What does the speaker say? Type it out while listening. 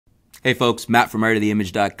Hey folks, Matt from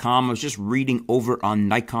artoftheimage.com. I was just reading over on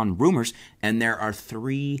Nikon rumors, and there are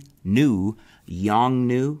 3 new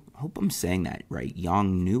Yongnuo, I hope I'm saying that right,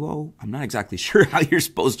 Yongnuo? I'm not exactly sure how you're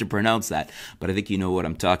supposed to pronounce that, but I think you know what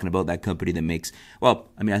I'm talking about. That company that makes, well,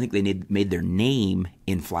 I mean, I think they made their name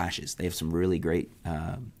in flashes. They have some really great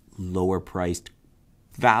lower priced,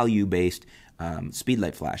 value-based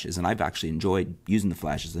speedlight flashes, and I've actually enjoyed using the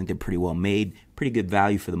flashes. I think they're pretty well made, pretty good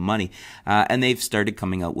value for the money, and they've started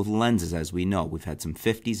coming out with lenses, as we know. We've had some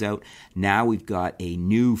 50s out. Now we've got a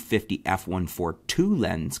new 50 f1.4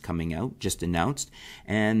 lens coming out, just announced,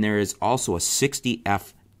 and there is also a 60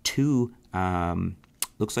 f2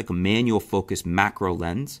 looks like a manual focus macro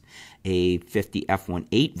lens, a 50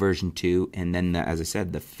 f1.8 version 2, and then, as I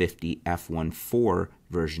said, the 50 f1.4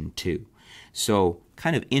 version 2. So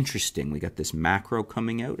kind of interesting. We got this macro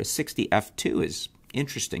coming out. A 60 f2 is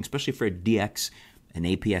interesting, especially for a DX, an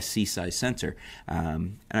APS-C size sensor.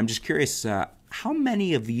 And I'm just curious, how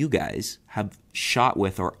many of you guys have shot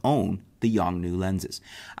with or own the Yongnuo lenses?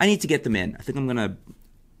 I need to get them in. I think I'm going to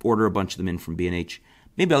order a bunch of them in from B&H.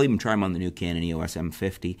 Maybe I'll even try them on the new Canon EOS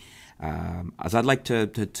M50, as I'd like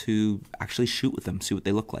to actually shoot with them, see what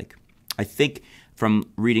they look like. I think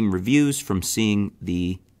from reading reviews, from seeing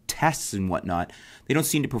the tests and whatnot, they don't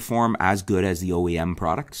seem to perform as good as the OEM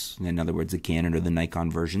products. In other words, the Canon or the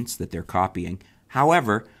Nikon versions that they're copying.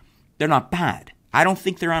 However, they're not bad. I don't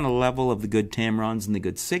think they're on a level of the good Tamrons and the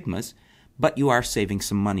good Sigmas, but you are saving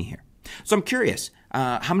some money here. So I'm curious,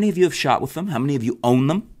 how many of you have shot with them? How many of you own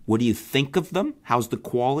them? What do you think of them? How's the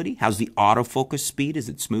quality? How's the autofocus speed? Is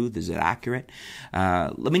it smooth? Is it accurate?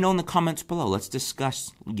 Let me know in the comments below. Let's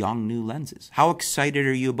discuss Yongnuo lenses. How excited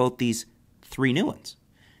are you about these 3 new ones?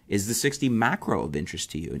 Is the 60 macro of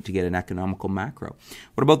interest to you, to get an economical macro?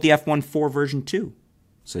 What about the f1.4 version 2?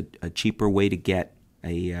 It's a cheaper way to get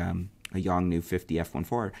a Yongnuo 50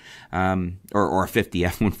 f1.4 or a 50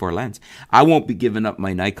 f1.4 lens. I won't be giving up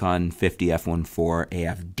my Nikon 50 f1.4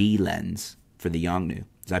 AFD lens for the Yongnuo,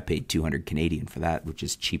 because I paid 200 Canadian for that, which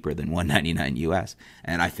is cheaper than 199 US,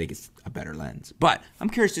 and I think it's a better lens. But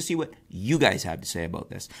I'm curious to see what you guys have to say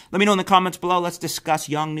about this. Let me know in the comments below. Let's discuss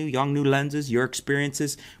Yongnuo lenses, your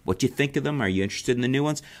experiences, what you think of them. Are you interested in the new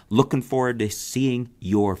ones? Looking forward to seeing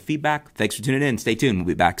your feedback. Thanks for tuning in. Stay tuned.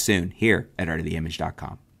 We'll be back soon here at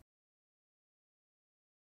artoftheimage.com.